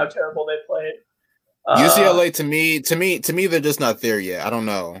 We've seen how terrible they played. UCLA to me, they're just not there yet. I don't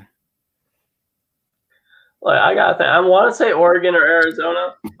know. Like, I gotta think. I want to say Oregon or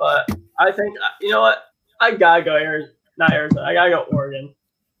Arizona, but I think what? I gotta go not Arizona. I gotta go Oregon.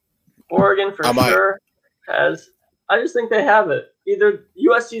 Oregon for sure has. I just think they have it. Either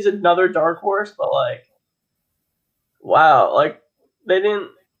USC is another dark horse, but wow, they didn't.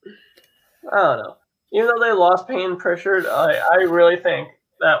 I don't know. Even though they lost Payne Pritchard, I really think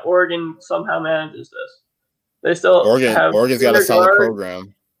that Oregon somehow manages this. They still Oregon's got a solid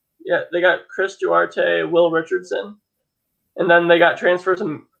program. Yeah, they got Chris Duarte, Will Richardson, and then they got transfers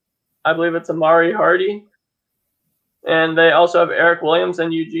to, I believe it's Amari Hardy, and they also have Eric Williams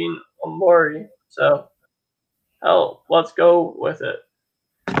and Eugene Omori. So, hell, let's go with it.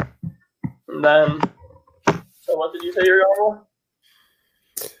 And then, so what did you say you're going for?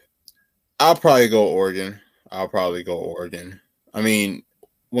 I'll probably go Oregon.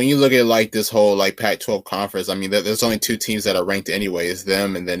 When you look at this whole Pac-12 conference, there's only two teams that are ranked anyway. It's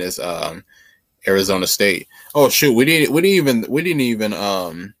them, and then it's Arizona State. Oh shoot, we didn't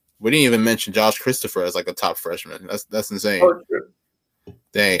even mention Josh Christopher as a top freshman. That's insane. Oh, sure.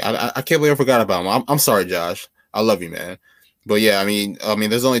 Dang, I can't believe I forgot about him. I'm sorry, Josh. I love you, man. But yeah,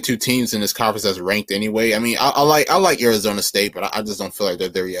 there's only two teams in this conference that's ranked anyway. I like Arizona State, but I just don't feel like they're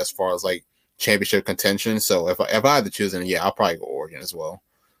there yet as far as championship contention. So if I had to choose, then yeah, I'll probably go Oregon as well.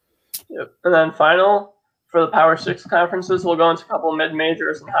 Yep. And then final for the Power 6 conferences, we'll go into a couple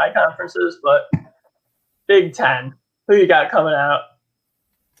mid-majors and high conferences, but Big Ten. Who you got coming out?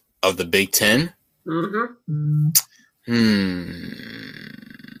 Of the Big Ten? Mm-hmm.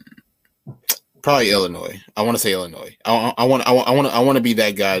 Probably Illinois. I want to say Illinois. I want to be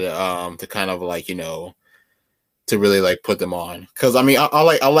that guy to kind of to really put them on, because I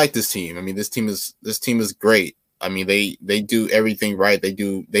like this team. This team is great. They do everything right.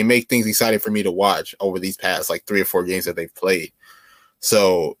 They make things exciting for me to watch over these past 3 or 4 games that they've played.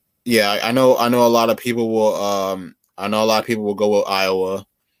 So yeah, I know a lot of people will go with Iowa,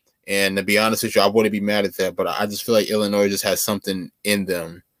 and to be honest with you, I wouldn't be mad at that. But I just feel like Illinois just has something in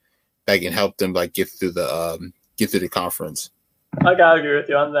them that can help them get through the conference. I gotta agree with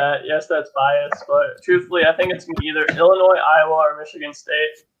you on that. Yes, that's biased, but truthfully, I think it's gonna be either Illinois, Iowa, or Michigan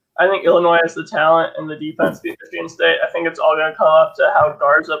State. I think Illinois has the talent and the defense to beat Michigan State. I think it's all gonna come up to how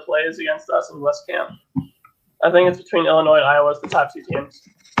Garza plays against us in West Camp. I think it's between Illinois and Iowa as the top 2 teams.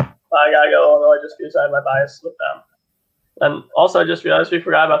 I gotta go Illinois just because I have my bias with them. And also, I just realized we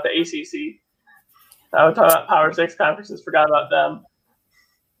forgot about the ACC. I was talking about Power 6 conferences, forgot about them.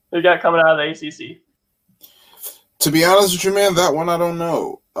 Who got coming out of the ACC? To be honest with you, man, that one I don't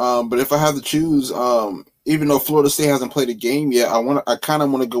know. But if I had to choose, even though Florida State hasn't played a game yet, I kind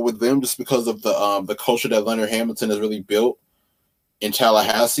of want to go with them just because of the culture that Leonard Hamilton has really built in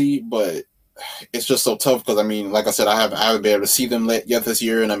Tallahassee. But it's just so tough because, I mean, like I said, I haven't been able to see them yet this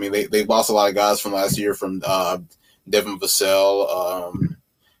year, and I mean they lost a lot of guys from last year, from Devin Vassell,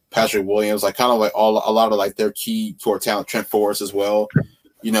 Patrick Williams, like kind of like a lot of like their key core talent, Trent Forrest as well.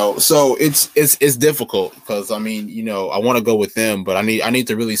 You know, so it's difficult because, I mean, you know, I want to go with them, but I need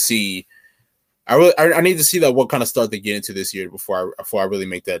to really see. I need to see that what kind of start they get into this year before I really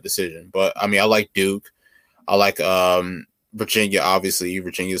make that decision. But I mean, I like Duke. I like Virginia. Obviously,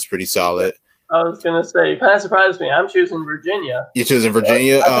 Virginia is pretty solid. I was gonna say, you kind of surprised me. I'm choosing Virginia. You're choosing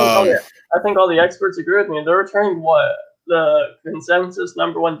Virginia. I think all the experts agree with me. They're returning the consensus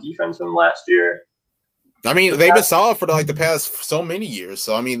 #1 defense from last year. I mean, they've been solid for the past so many years.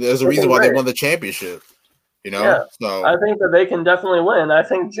 So I mean, there's a reason why they won the championship. You know, yeah. So I think that they can definitely win. I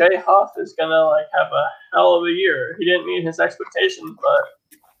think Jay Huff is gonna have a hell of a year. He didn't meet his expectations,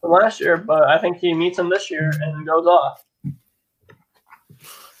 from last year, but I think he meets them this year and goes off.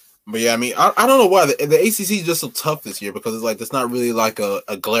 But yeah, I mean, I don't know why the ACC is just so tough this year, because it's not really like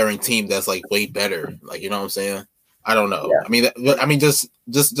a glaring team that's way better. You know what I'm saying? I don't know. Yeah. I mean, just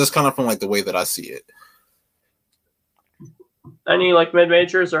kind of from the way that I see it. Any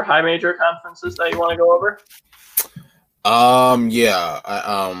mid-majors or high-major conferences that you want to go over? Yeah.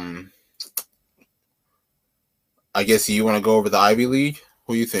 I guess you want to go over the Ivy League.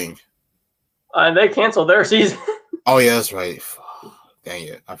 Who do you think? They canceled their season. Oh yeah, that's right. Dang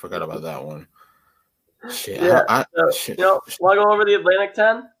it, I forgot about that one. Shit. Yeah. Shit. Want to go over the Atlantic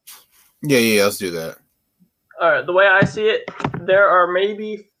 10? Yeah. Let's do that. All right. The way I see it, there are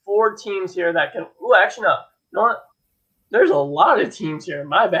maybe 4 teams here that can. Ooh, actually, no. You know what? There's a lot of teams here.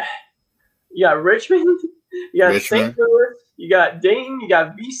 My bad. You got Richmond. You got St. Louis. You got Dayton. You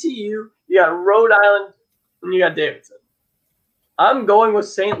got VCU. You got Rhode Island. And you got Davidson. I'm going with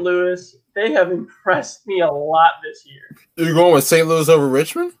St. Louis. They have impressed me a lot this year. You're going with St. Louis over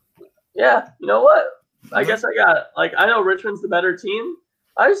Richmond? Yeah. You know what? I guess I got it. I know Richmond's the better team.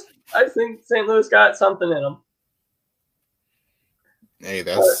 I think St. Louis got something in them. Hey,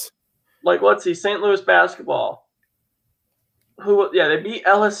 that's... let's see. St. Louis basketball. They beat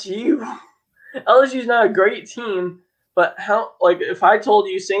LSU. LSU's not a great team, but how? If I told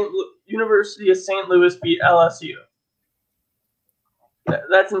you University of St. Louis beat LSU,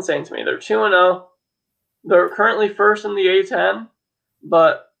 that's insane to me. They're 2-0. They're currently first in the A10,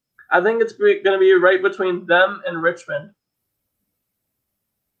 but I think it's going to be right between them and Richmond.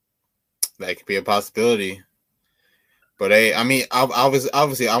 That could be a possibility. But hey, I mean, obviously,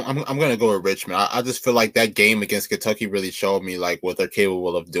 I'm gonna go with Richmond. I just feel like that game against Kentucky really showed me what they're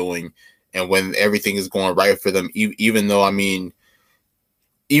capable of doing, and when everything is going right for them. Even though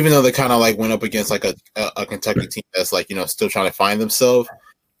they kind of went up against a Kentucky team that's still trying to find themselves.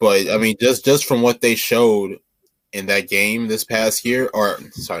 But I mean, just from what they showed in that game this past year, or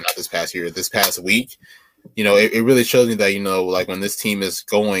sorry, not this past year, this past week, it really shows me that when this team is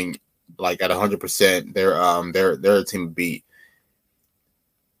going at 100%, they're a team to beat.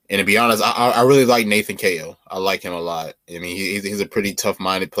 And to be honest, I really like Nathan Cahill. I like him a lot. I mean, he's a pretty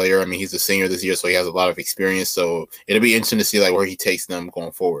tough-minded player. I mean, he's a senior this year, so he has a lot of experience. So it'll be interesting to see where he takes them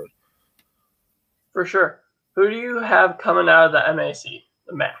going forward. For sure. Who do you have coming out of the MAC,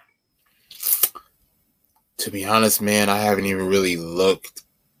 the MAC? To be honest, man, I haven't even really looked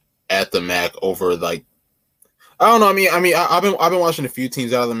at the MAC over I don't know. I mean, I've been watching a few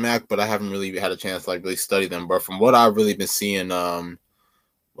teams out of the MAC, but I haven't really had a chance to really study them. But from what I've really been seeing,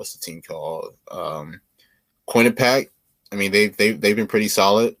 what's the team called? Quinnipiac. I mean, they've been pretty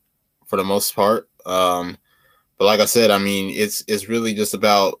solid for the most part. But like I said, I mean, it's really just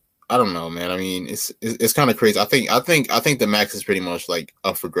about, I don't know, man. I mean, it's kind of crazy. I think the MAC is pretty much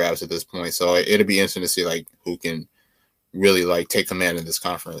up for grabs at this point. So it'll be interesting to see who can really take command in this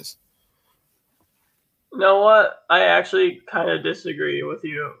conference. You know what? I actually kind of disagree with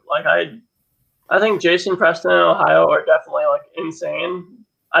you. I think Jason Preston and Ohio are definitely insane.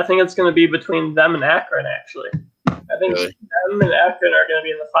 I think it's going to be between them and Akron. Actually, I think them and Akron are going to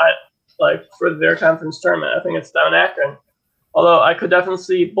be in the fight, for their conference tournament. I think it's them and Akron. Although I could definitely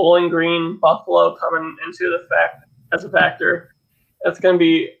see Bowling Green, Buffalo coming into the as a factor. It's going to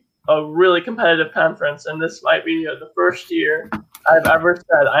be a really competitive conference, and this might be the first year I've ever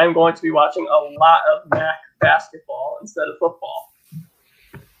said I'm going to be watching a lot of MAC basketball instead of football.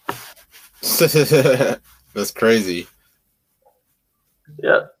 That's crazy.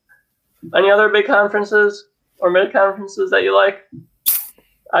 Yeah. Any other big conferences or mid conferences that you like?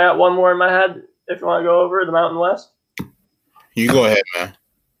 I got one more in my head. If you want to go over the Mountain West, you go ahead, man.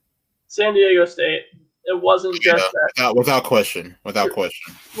 San Diego State. It wasn't just that. Without question. Without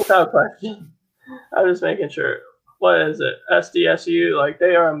question. Without question. I'm just making sure. What is it? SDSU? Like,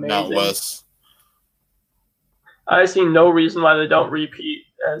 they are amazing. Not West. I see no reason why they don't repeat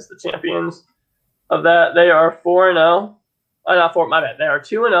as the champions of that. They are 4-0. Not 4, my bad. They are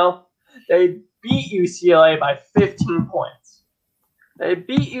 2-0. They beat UCLA by 15 points. They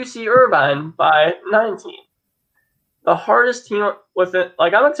beat UC Irvine by 19. The hardest team with it.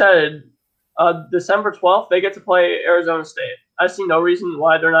 Like, I'm excited. December 12th, they get to play Arizona State. I see no reason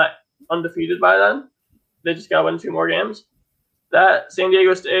why they're not undefeated by then. They just got to win 2 more games. That San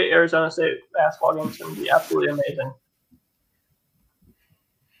Diego State, Arizona State basketball game is going to be absolutely amazing.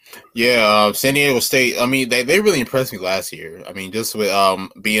 Yeah, San Diego State, I mean, they really impressed me last year. I mean, just with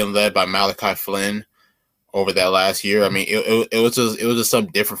being led by Malachi Flynn over that last year. I mean, it was just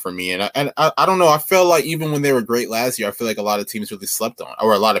something different for me. And I don't know, I felt like even when they were great last year, I feel like a lot of teams really slept on,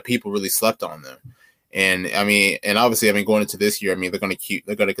 or a lot of people really slept on them. And I mean, and obviously, I mean, going into this year, I mean, they're going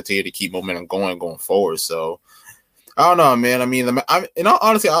to continue to keep momentum going forward. So I don't know, man. I mean,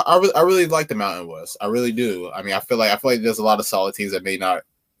 honestly, I really like the Mountain West. I really do. I mean, I feel like there's a lot of solid teams that may not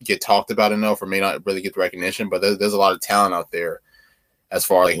get talked about enough or may not really get the recognition, but there's a lot of talent out there as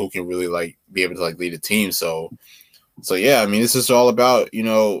far as like who can really like be able to like lead a team. So yeah, I mean, this is all about,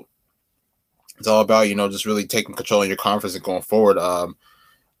 it's all about, just really taking control of your conference and going forward.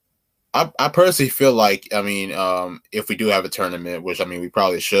 I personally feel like, I mean, if we do have a tournament, which I mean we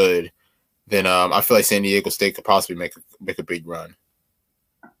probably should, then I feel like San Diego State could possibly make a big run.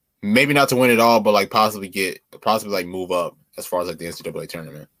 Maybe not to win it all, but like possibly like move up as far as like the NCAA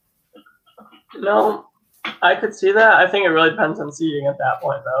tournament. No, I could see that. I think it really depends on seeding at that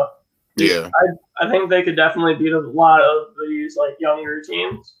point, though. Yeah, I think they could definitely beat a lot of these like younger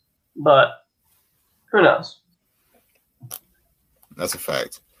teams, but who knows? That's a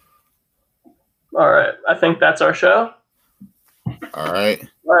fact. All right, I think that's our show. All right.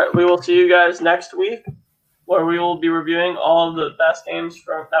 We will see you guys next week, where we will be reviewing all of the best games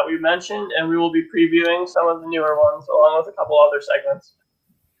that we mentioned, and we will be previewing some of the newer ones along with a couple other segments.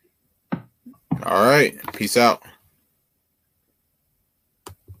 All right. Peace out.